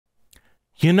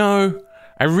You know,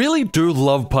 I really do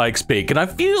love Pikes Peak, and I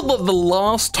feel that the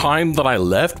last time that I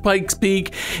left Pikes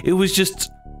Peak, it was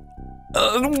just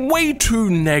way too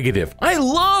negative. I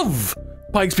love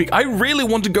Pikes Peak. I really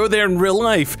want to go there in real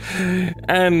life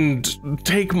and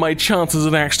take my chances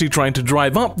in actually trying to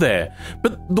drive up there.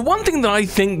 But the one thing that I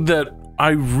think that I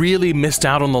really missed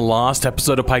out on the last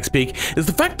episode of Pikes Peak is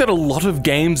the fact that a lot of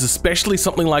games, especially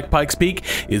something like Pikes Peak,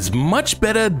 is much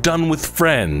better done with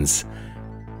friends.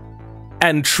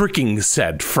 And tricking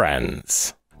said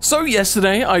friends. So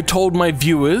yesterday, I told my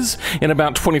viewers, in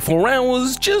about 24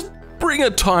 hours, just bring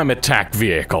a time attack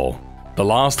vehicle. The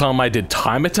last time I did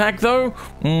time attack though,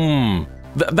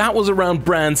 that was around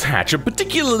Brands Hatch, a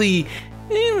particularly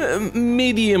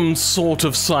medium sort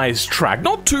of sized track.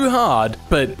 Not too hard,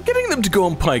 but getting them to go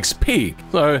on Pikes Peak,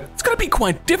 so it's gonna be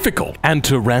quite difficult. And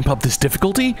to ramp up this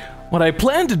difficulty, what I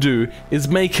plan to do is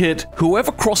make it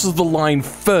whoever crosses the line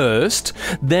first,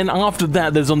 then after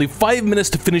that there's only 5 minutes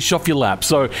to finish off your lap.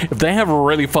 So if they have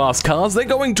really fast cars, they're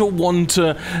going to want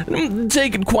to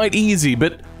take it quite easy,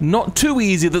 but not too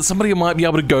easy that somebody might be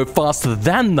able to go faster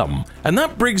than them. And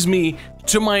that brings me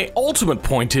to my ultimate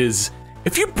point is,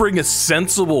 if you bring a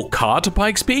sensible car to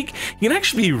Pikes Peak, it can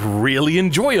actually be really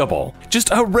enjoyable.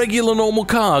 Just a regular normal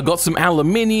car, got some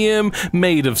aluminium,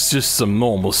 made of just some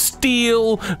normal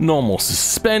steel, normal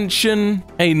suspension,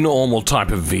 a normal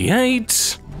type of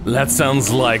V8. That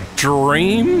sounds like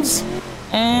dreams?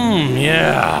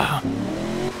 Yeah.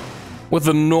 With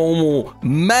a normal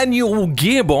manual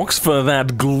gearbox for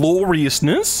that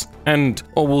gloriousness, and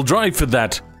all-wheel drive for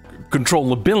that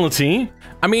controllability.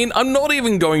 I mean, I'm not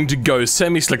even going to go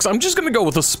semi-slicks, I'm just gonna go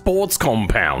with a sports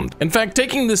compound. In fact,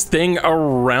 taking this thing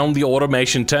around the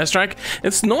automation test track,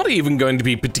 it's not even going to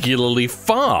be particularly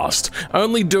fast,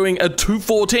 only doing a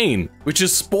 214, which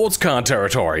is sports car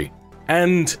territory.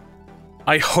 And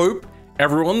I hope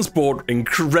everyone's bought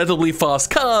incredibly fast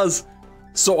cars,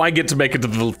 so I get to make it to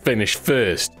the finish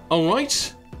first.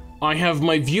 Alright, I have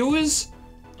my viewers,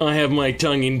 I have my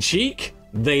tongue-in-cheek,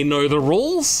 they know the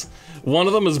rules. One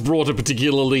of them has brought a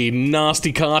particularly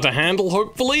nasty car to handle,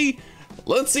 hopefully.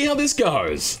 Let's see how this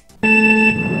goes.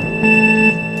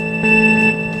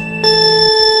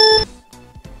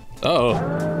 Uh-oh.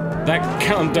 That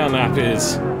countdown app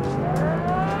is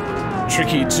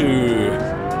tricky to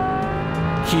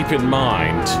keep in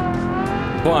mind.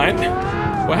 But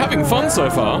we're having fun so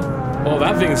far. Oh,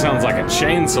 that thing sounds like a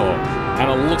chainsaw.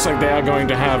 And it looks like they are going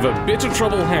to have a bit of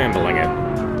trouble handling it.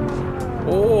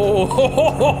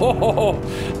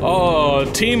 Oh,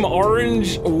 Team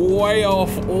Orange way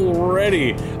off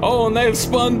already. Oh, and they've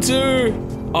spun too.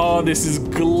 Oh, this is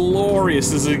glorious.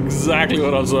 This is exactly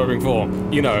what I was hoping for.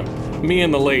 You know, me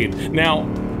in the lead. Now,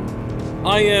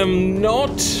 I am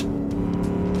not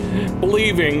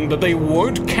believing that they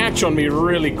won't catch on me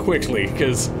really quickly,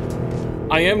 because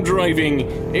I am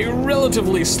driving a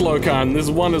relatively slow car, and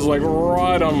this one is like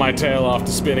right on my tail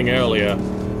after spinning earlier.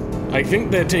 I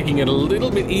think they're taking it a little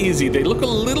bit easy. They look a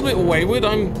little bit wayward.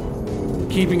 I'm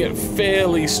keeping it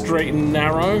fairly straight and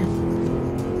narrow.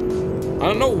 I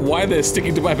don't know why they're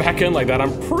sticking to my back end like that.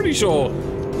 I'm pretty sure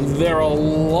they're a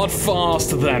lot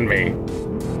faster than me.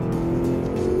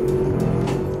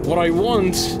 What I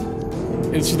want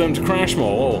is for them to crash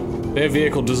more. Oh, their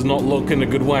vehicle does not look in a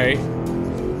good way.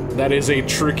 That is a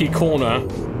tricky corner,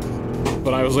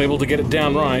 but I was able to get it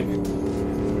down right.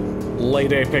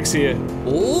 Late apex here.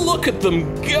 Look at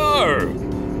them go!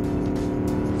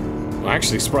 I'm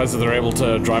actually surprised that they're able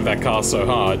to drive that car so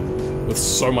hard with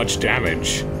so much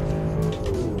damage.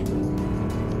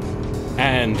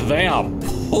 And they are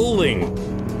pulling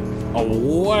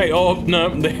away. Oh, no,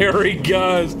 there he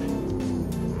goes.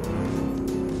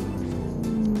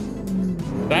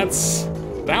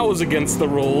 That was against the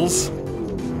rules.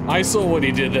 I saw what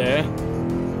he did there.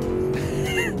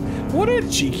 What a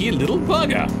cheeky little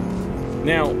bugger.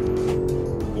 Now,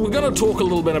 we're gonna talk a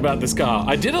little bit about this car.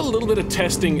 I did a little bit of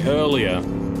testing earlier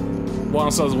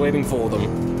whilst I was waiting for them.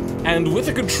 And with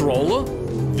a controller,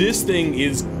 this thing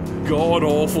is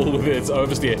god-awful with its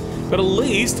oversteer. But at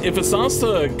least, if it starts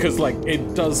to, because like,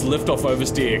 it does lift off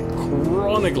oversteer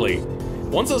chronically.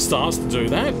 Once it starts to do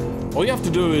that, all you have to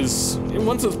do is,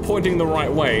 once it's pointing the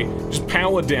right way, just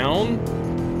power down,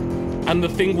 and the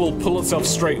thing will pull itself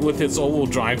straight with its all-wheel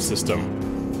drive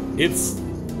system. It's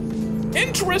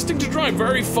interesting to drive,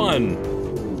 very fun,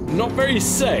 not very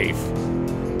safe.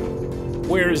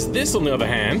 Whereas this, on the other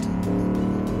hand...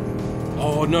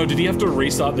 Oh no, did he have to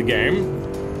restart the game?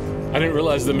 I didn't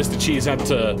realize that Mr. Cheese had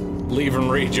to leave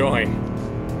and rejoin.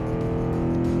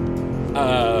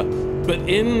 But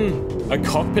in a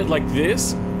cockpit like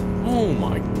this, oh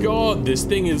my god, this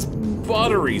thing is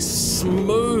buttery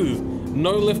smooth.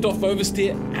 No liftoff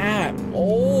oversteer at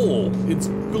all. It's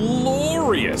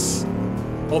glorious.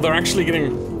 Oh, they're actually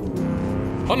getting...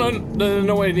 Oh, no, they're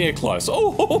nowhere near close.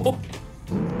 Oh!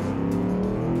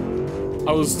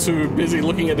 I was too busy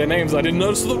looking at their names, I didn't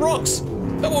notice the rocks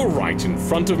that were right in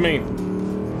front of me.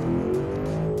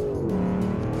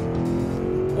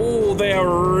 Oh, they are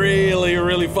really,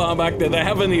 really far back there. They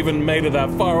haven't even made it that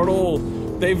far at all.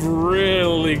 They've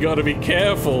really got to be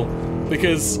careful,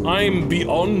 because I'm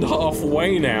beyond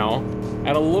halfway now, and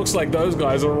it looks like those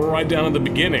guys are right down at the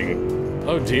beginning.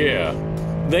 Oh dear.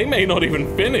 They may not even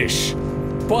finish,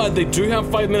 but they do have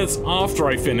 5 minutes after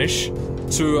I finish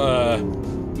to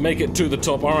make it to the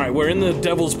top. Alright, we're in the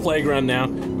Devil's Playground now.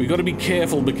 We've got to be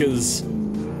careful because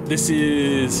this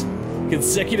is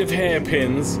consecutive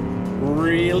hairpins,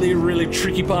 really, really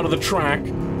tricky part of the track,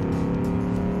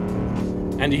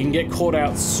 and you can get caught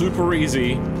out super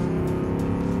easy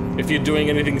if you're doing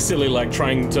anything silly like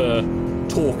trying to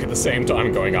talk at the same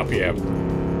time going up here.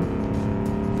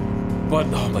 But,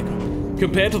 oh my god,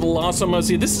 compared to the last time I was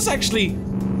here, this is actually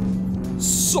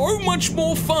so much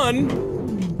more fun,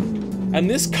 and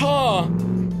this car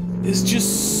is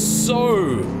just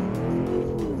so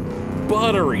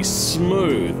buttery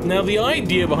smooth. Now, the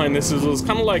idea behind this is it was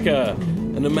kind of like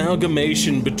an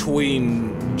amalgamation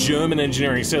between German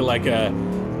engineering, say like a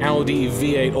Audi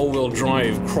V8 all-wheel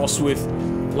drive crossed with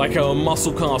like a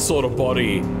muscle car sort of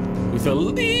body with a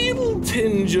little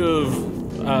tinge of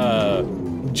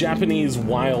Japanese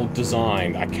wild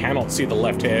design. I cannot see the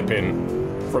left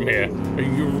hairpin from here.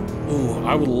 Ooh,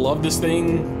 I would love this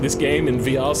game in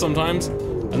VR sometimes,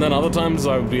 and then other times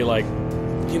I would be like,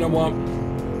 you know what?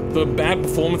 The bad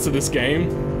performance of this game,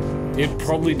 it'd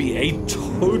probably be a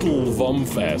total vom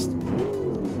fest.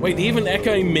 Wait, even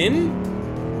Eke Min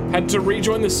had to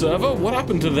rejoin the server? What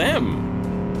happened to them?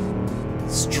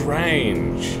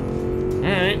 Strange.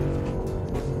 Alright.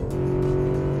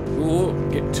 Ooh,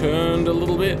 get turned a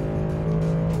little bit.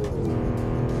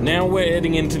 Now we're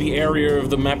heading into the area of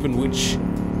the map in which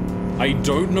I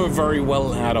don't know very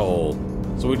well at all.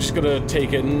 So we're just gonna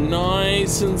take it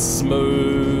nice and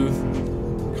smooth.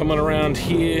 Coming around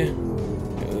here.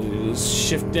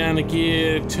 Shift down a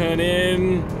gear, turn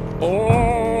in.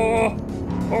 Oh!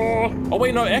 Oh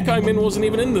wait, no, Eke Min wasn't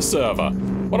even in the server.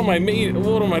 What am I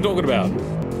talking about?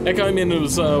 Eke Min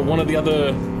was one of the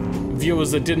other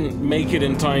viewers that didn't make it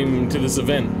in time to this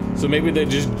event. So maybe they're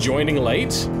just joining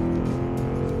late?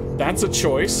 That's a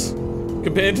choice.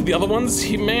 Compared to the other ones,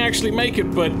 he may actually make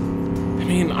it, but... I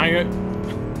mean,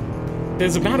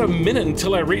 there's about a minute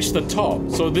until I reach the top,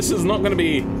 so this is not gonna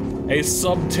be a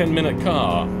sub 10-minute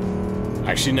car.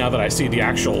 Actually, now that I see the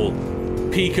actual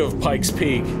peak of Pikes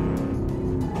Peak.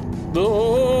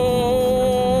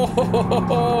 Oh,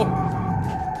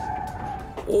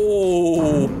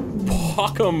 oh,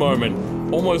 pucker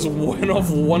moment. Almost went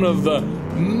off one of the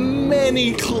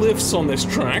many cliffs on this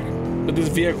track, but this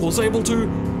vehicle was able to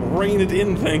rein it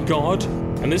in, thank God.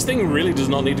 And this thing really does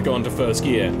not need to go into first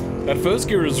gear. That first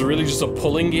gear is really just a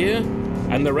pulling gear,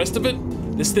 and the rest of it,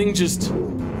 this thing just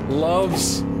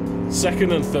loves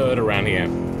second and third around here.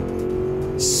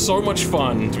 So much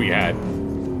fun to be had.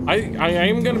 I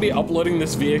am going to be uploading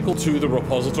this vehicle to the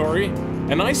repository,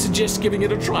 and I suggest giving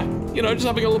it a try. You know, just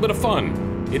having a little bit of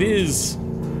fun. It is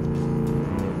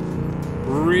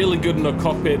really good in the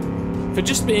cockpit for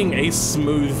just being a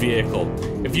smooth vehicle.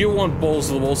 If you want balls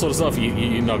to the wall sort of stuff,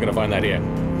 you're not going to find that here.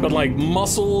 But like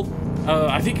muscle,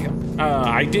 I think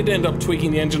I did end up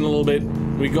tweaking the engine a little bit.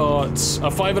 We got a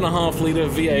 5.5 liter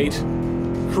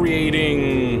V8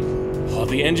 creating... Oh,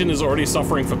 the engine is already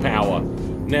suffering for power.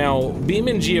 Now,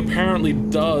 BeamNG apparently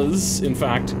does, in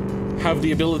fact, have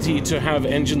the ability to have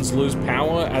engines lose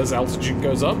power as altitude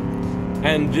goes up,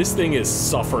 and this thing is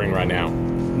suffering right now.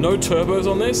 No turbos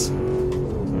on this.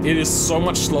 It is so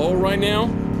much slower right now.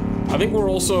 I think we're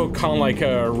also kind of like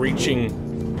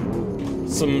reaching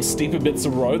some steeper bits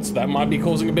of roads, so that might be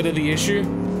causing a bit of the issue.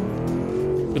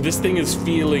 But this thing is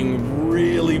feeling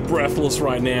really breathless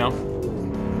right now.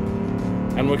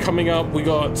 And we're coming up, we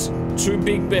got 2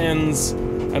 big bends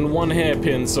and 1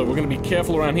 hairpin, so we're gonna be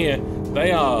careful around here.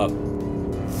 They are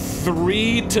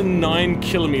 3 to 9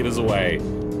 kilometers away.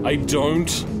 I don't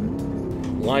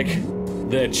like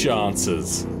their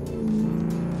chances.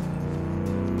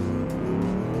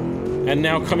 And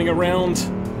now coming around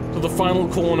to the final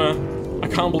corner, I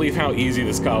can't believe how easy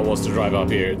this car was to drive up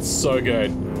here. It's so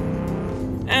good.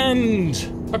 And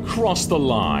across the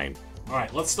line. All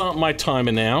right, let's start my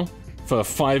timer now for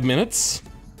 5 minutes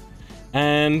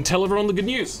and tell everyone the good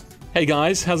news. Hey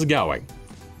guys, how's it going?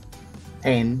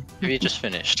 Have you just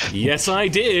finished? Yes, I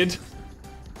did.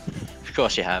 Of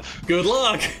course you have. Good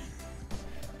luck.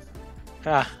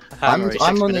 I'm already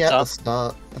only at the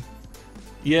start.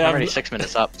 Yeah, I'm already 6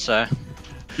 minutes up, so...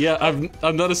 Yeah,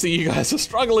 I've noticed that you guys are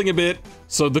struggling a bit.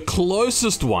 So the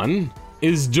closest one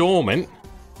is Dormant,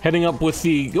 heading up with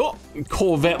the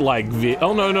Corvette-like vehicle.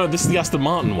 Oh, no, this is the Aston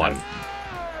Martin one.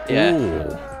 Yeah.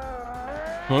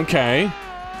 Ooh. Okay.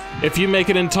 If you make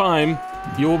it in time,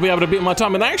 you will be able to beat my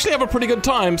time. And I actually have a pretty good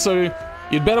time, so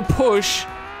you'd better push.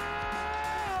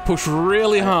 Push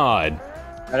really hard.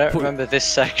 I don't remember this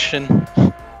section.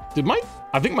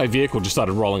 I think my vehicle just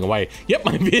started rolling away. Yep,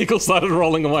 my vehicle started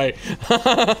rolling away.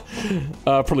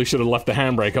 Probably should have left the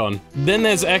handbrake on. Then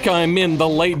there's Ekai Min, the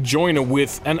late joiner,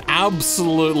 with an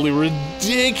absolutely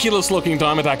ridiculous looking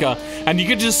time attacker. And you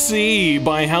could just see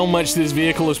by how much this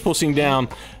vehicle is pushing down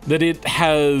that it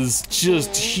has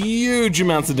just huge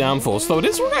amounts of downforce. So it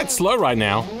is quite slow right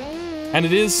now. And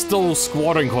it is still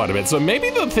squatting quite a bit. So maybe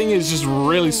the thing is just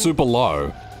really super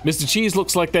low. Mr. Cheese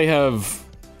looks like they have...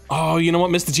 Oh, you know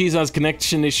what? Mr. Cheese has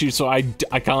connection issues, so I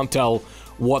can't tell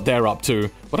what they're up to.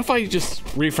 What if I just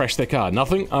refresh their card?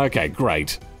 Nothing? Okay,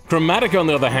 great. Chromatic, on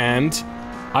the other hand,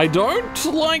 I don't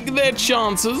like their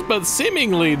chances, but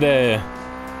seemingly they're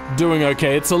doing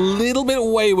okay. It's a little bit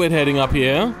wayward heading up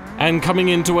here, and coming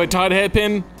into a tight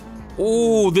hairpin.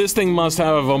 Oh, this thing must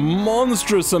have a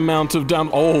monstrous amount of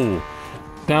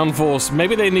downforce.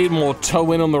 Maybe they need more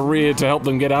toe in on the rear to help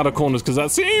them get out of corners, because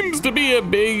that seems to be a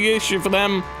big issue for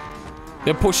them.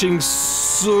 They're pushing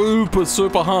super,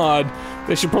 super hard.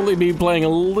 They should probably be playing a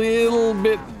little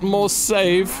bit more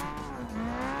safe.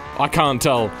 I can't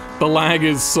tell. The lag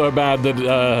is so bad that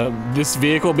this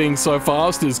vehicle being so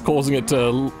fast is causing it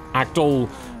to act all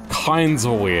kinds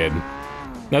of weird.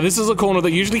 Now this is a corner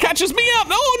that usually catches me up.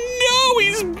 Oh no,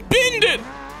 he's binned it.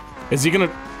 Is he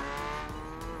gonna...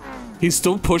 He's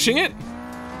still pushing it?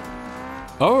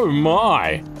 Oh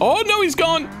my. Oh no, he's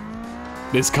gone.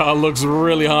 This car looks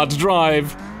really hard to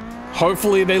drive.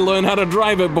 Hopefully they learn how to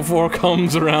drive it before it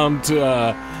comes around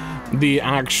to the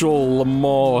actual Le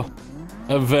Mans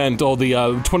event, or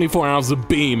the 24 Hours of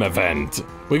Beam event.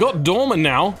 We got Dormant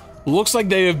now. Looks like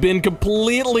they have been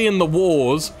completely in the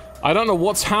wars. I don't know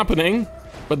what's happening,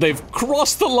 but they've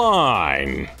crossed the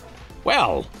line.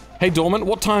 Well, hey Dormant,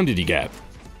 what time did you get?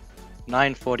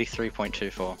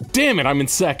 9:43.24. Damn it, I'm in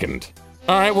second.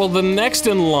 Alright, well the next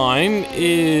in line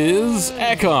is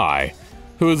Ekai,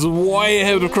 who is way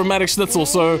ahead of Chromatic Schnitzel.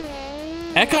 So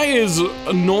Ekai is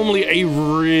normally a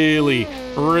really,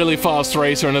 really fast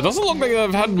racer, and it doesn't look like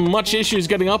they've had much issues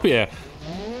getting up here.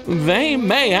 They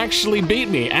may actually beat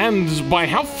me, and by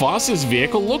how fast this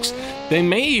vehicle looks, they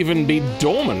may even beat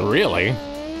Dormant, really.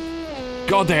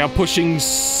 God, they are pushing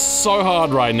so hard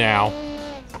right now.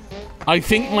 I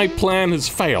think my plan has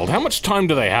failed. How much time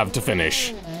do they have to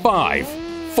finish? 5,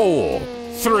 4,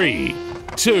 3,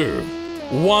 2,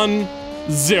 1,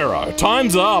 0.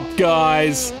 Time's up,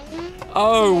 guys.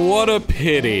 Oh, what a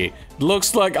pity.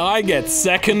 Looks like I get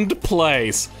second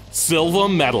place. Silver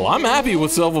medal. I'm happy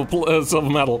with silver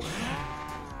medal.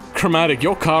 Chromatic,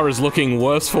 your car is looking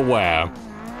worse for wear.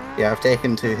 Yeah, I've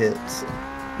taken 2 hits.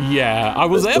 Yeah, I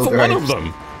was there for one of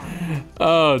them.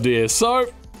 Oh dear. So,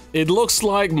 it looks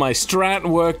like my strat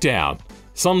worked out.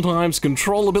 Sometimes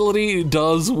controllability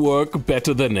does work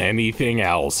better than anything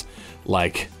else.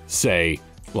 Like, say,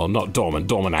 well, not Dormant.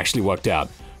 Dormant actually worked out.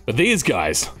 But these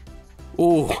guys,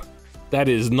 ooh, that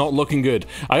is not looking good.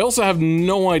 I also have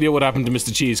no idea what happened to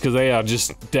Mr. Cheese, because they are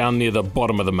just down near the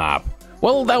bottom of the map.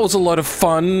 Well, that was a lot of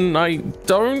fun. I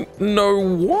don't know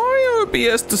why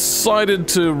OBS decided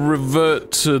to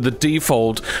revert to the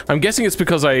default. I'm guessing it's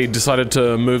because I decided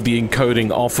to move the encoding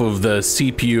off of the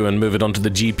CPU and move it onto the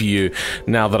GPU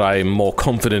now that I'm more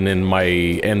confident in my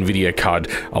NVIDIA card,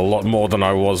 a lot more than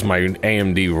I was my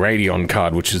AMD Radeon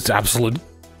card, which is absolute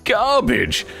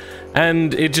garbage.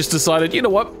 And it just decided, you know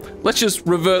what, let's just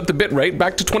revert the bitrate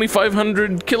back to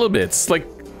 2500 kilobits, like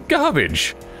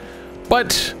garbage.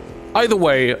 But either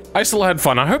way, I still had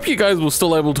fun. I hope you guys were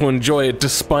still able to enjoy it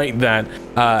despite that,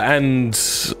 and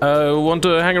want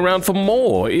to hang around for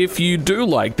more. If you do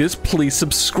like this, please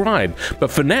subscribe.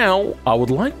 But for now, I would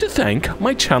like to thank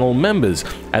my channel members,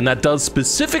 and that does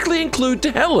specifically include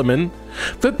to Hellerman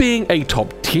for being a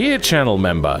top tier channel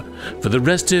member. For the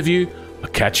rest of you, I'll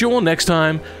catch you all next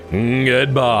time.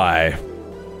 Goodbye.